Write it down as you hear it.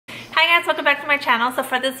guys, welcome back to my channel. So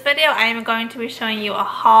for this video I am going to be showing you a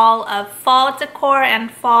haul of fall decor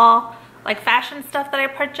and fall fashion stuff that I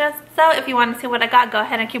purchased. So if you want to see what I got, go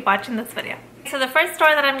ahead and keep watching this video. So the first store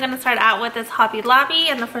that I'm going to start out with is Hobby Lobby,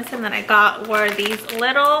 and the first thing that I got were these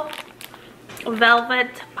little velvet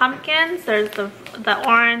pumpkins. There's the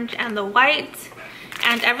orange and the white,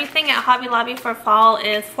 and everything at Hobby Lobby for fall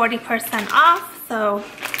is 40% off. So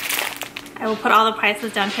I will put all the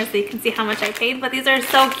prices down here so you can see how much I paid, but these are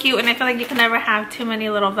so cute and I feel like you can never have too many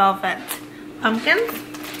little velvet pumpkins.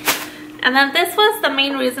 And then this was the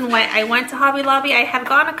main reason why I went to Hobby Lobby. I had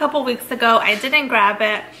gone a couple weeks ago, I didn't grab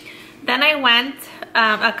it. Then I went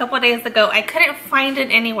a couple days ago. I couldn't find it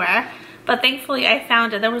anywhere, but thankfully I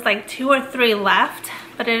found it. There was like 2 or 3 left,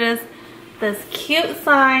 but it is this cute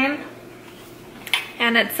sign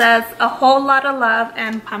and it says a whole lot of love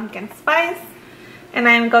and pumpkin spice. And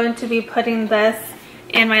I'm going to be putting this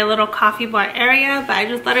in my little coffee bar area, but I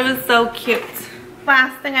just thought it was so cute.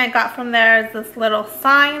 Last thing I got from there is this little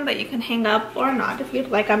sign that you can hang up or not if you'd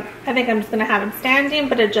like. I think I'm just gonna have it standing,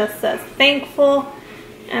 but it just says thankful,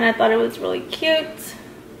 and I thought it was really cute.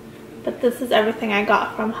 But this is everything I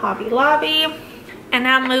got from Hobby Lobby. And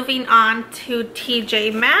now moving on to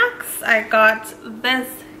TJMaxx, I got this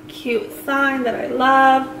cute sign that I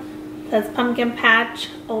love. It says pumpkin patch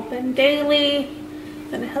open daily.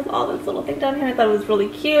 And it has all this little thing down here. I thought it was really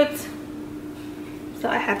cute, so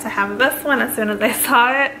I had to have this one as soon as I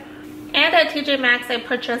saw it. And at TJMaxx I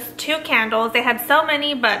purchased 2 candles. They had so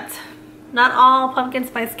many, but not all pumpkin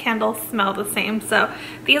spice candles smell the same, so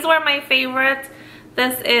these were my favorite.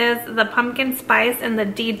 This is the pumpkin spice in the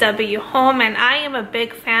DW Home, and I am a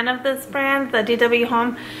big fan of this brand, the DW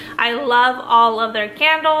Home. I love all of their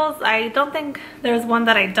candles. I don't think there's one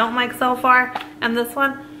that I don't like so far, and this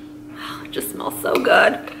one, it just smells so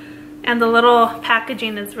good. And the little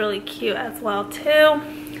packaging is really cute as well too.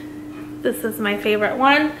 This is my favorite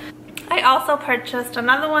one. I also purchased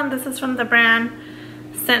another one. This is from the brand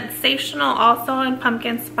Sensational, also in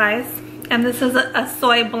pumpkin spice. And this is a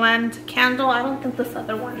soy blend candle. I don't think this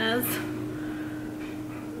other one is.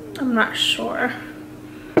 I'm not sure.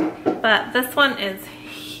 But this one is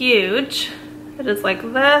huge. It is like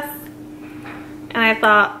this. And I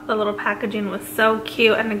thought the little packaging was so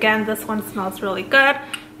cute. And again, this one smells really good.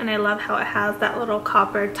 And I love how it has that little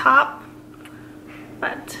copper top.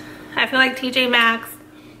 But I feel like TJMaxx,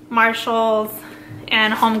 Marshalls,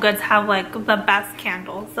 and Home Goods have like the best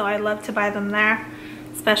candles. So I love to buy them there,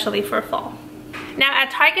 especially for fall. Now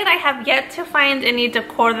at Target, I have yet to find any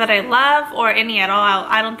decor that I love, or any at all.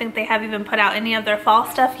 I don't think they have even put out any of their fall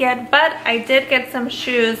stuff yet. But I did get some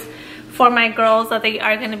shoes for my girls that they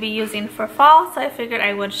are going to be using for fall, so I figured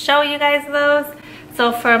I would show you guys those.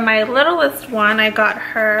 So for my littlest one, I got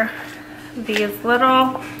her these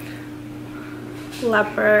little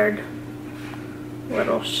leopard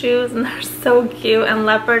little shoes, and they're so cute. And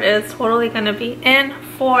leopard is totally going to be in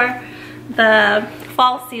for the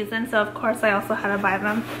fall season, so of course I also had to buy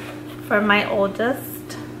them for my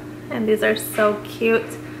oldest. And these are so cute.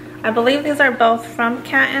 I believe these are both from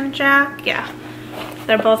Cat and Jack. Yeah,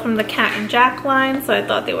 they're both from the Cat and Jack line, so I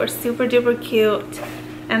thought they were super duper cute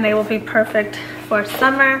and they will be perfect for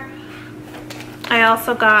summer. I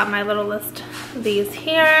also got my littlest these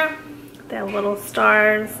here. They have little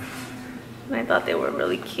stars and I thought they were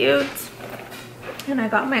really cute. And I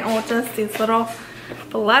got my oldest these little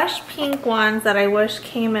blush pink ones that I wish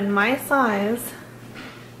came in my size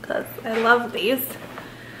because I love these.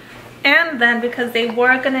 And then because they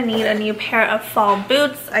were gonna need a new pair of fall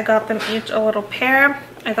boots, I got them each a little pair.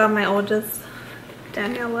 I got my oldest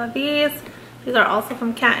Daniela these. These are also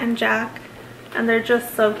from Cat and Jack, and they're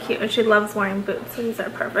just so cute, and she loves wearing boots, so these are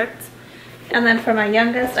perfect. And then for my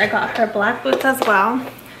youngest, I got her black boots as well.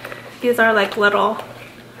 These are like little,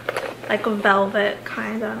 like velvet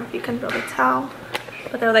kind. I don't know if you can really tell,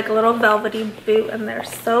 but they're like a little velvety boot, and they're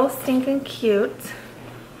so stinking cute.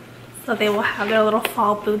 So they will have their little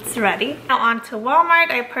fall boots ready. Now on to Walmart,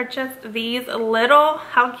 I purchased these little,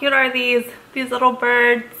 how cute are these? These little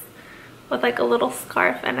birds with like a little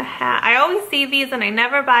scarf and a hat. I always see these and I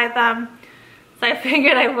never buy them, so I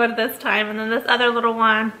figured I would this time. And then this other little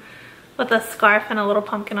one with a scarf and a little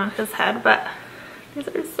pumpkin on his head, but these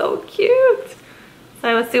are so cute. So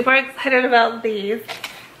I was super excited about these.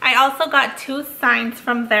 I also got 2 signs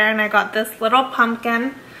from there, and I got this little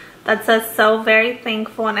pumpkin that says so very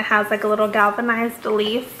thankful, and it has like a little galvanized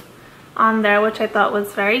leaf on there, which I thought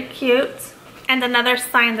was very cute. And another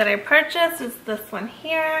sign that I purchased is this one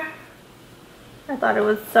here. I thought it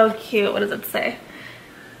was so cute. What does it say?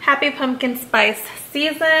 Happy pumpkin spice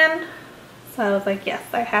season. So I was like, yes,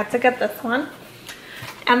 I had to get this one.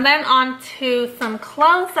 And then on to some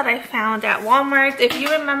clothes that I found at Walmart. If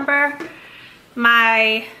you remember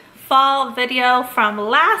my fall video from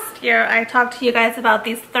last year, I talked to you guys about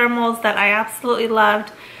these thermals that I absolutely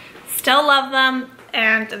loved. Still love them.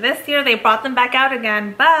 And this year they brought them back out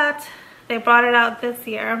again, but they brought it out this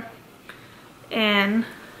year in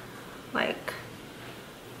like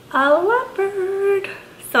a leopard.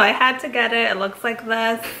 So I had to get it. It looks like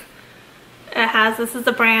this. It has, this is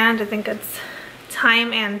the brand, I think it's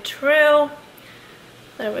Time and True.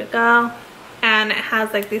 There we go. And it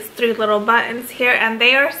has like these 3 little buttons here, and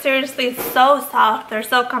they are seriously so soft. They're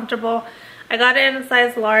so comfortable. I got it in a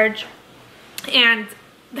size large, and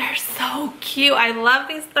they're so cute. I love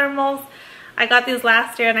these thermals. I got these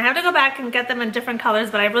last year, and I have to go back and get them in different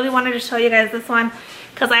colors, but I really wanted to show you guys this one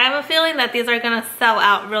because I have a feeling that these are gonna sell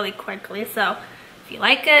out really quickly. So if you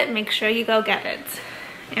like it, make sure you go get it.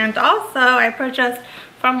 And also I purchased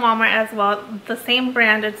from Walmart as well, the same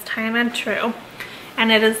brand, it's Time and True.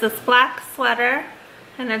 And it is this black sweater,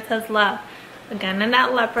 and it says love. Again, in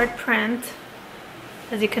that leopard print.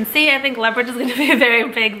 As you can see, I think leopard is gonna be very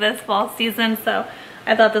big this fall season, so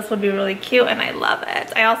I thought this would be really cute, and I love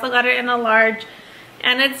it. I also got it in a large,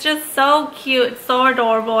 and it's just so cute, it's so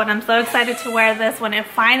adorable, and I'm so excited to wear this when it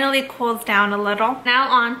finally cools down a little. Now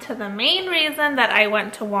on to the main reason that I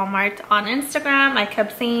went to Walmart. On Instagram, I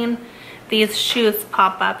kept seeing these shoes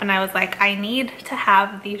pop up, and I was like, I need to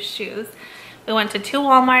have these shoes. We went to 2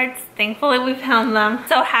 Walmarts. Thankfully we found them.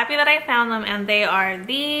 So happy that I found them, and they are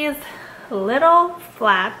these little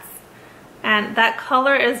flats, and that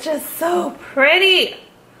color is just so pretty.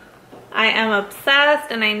 I am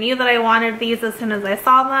obsessed, and I knew that I wanted these as soon as I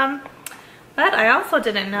saw them, but I also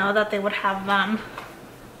didn't know that they would have them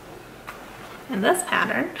in this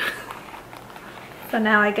pattern. So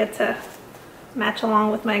now I get to match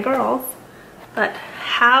along with my girls. But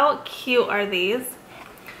how cute are these?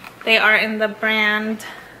 They are in the brand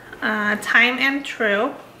Time and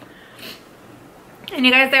True. And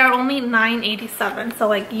you guys, they are only $9.87, so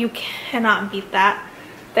like you cannot beat that.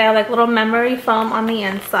 They have like little memory foam on the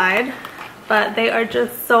inside, but they are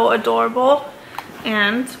just so adorable.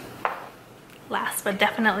 And last but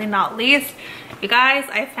definitely not least, you guys,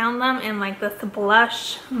 I found them in like this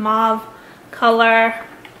blush mauve color.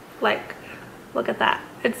 Like, look at that.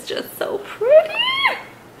 It's just so pretty.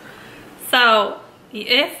 So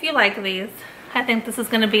if you like these, I think this is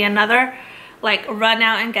going to be another like run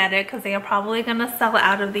out and get it, because they are probably going to sell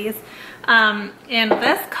out of these in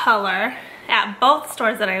this color at both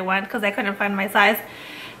stores that I went, because I couldn't find my size.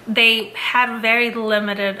 They had very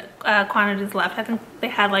limited quantities left. I think they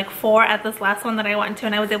had like 4 at this last one that I went to,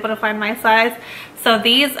 and I was able to find my size. So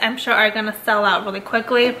these I'm sure are going to sell out really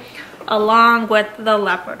quickly, along with the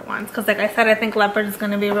leopard ones, because like I said, I think leopard is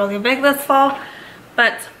going to be really big this fall.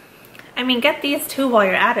 But I mean, get these 2 while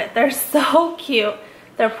you're at it. They're so cute.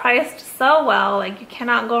 They're priced so well, like you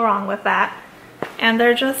cannot go wrong with that. And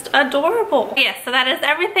they're just adorable. Yes, so that is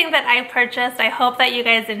everything that I purchased. I hope that you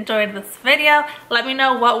guys enjoyed this video. Let me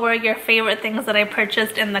know what were your favorite things that I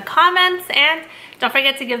purchased in the comments, and don't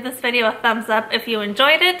forget to give this video a thumbs up if you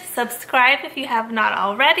enjoyed it. Subscribe if you have not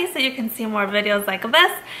already so you can see more videos like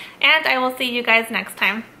this, and I will see you guys next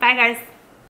time. Bye guys.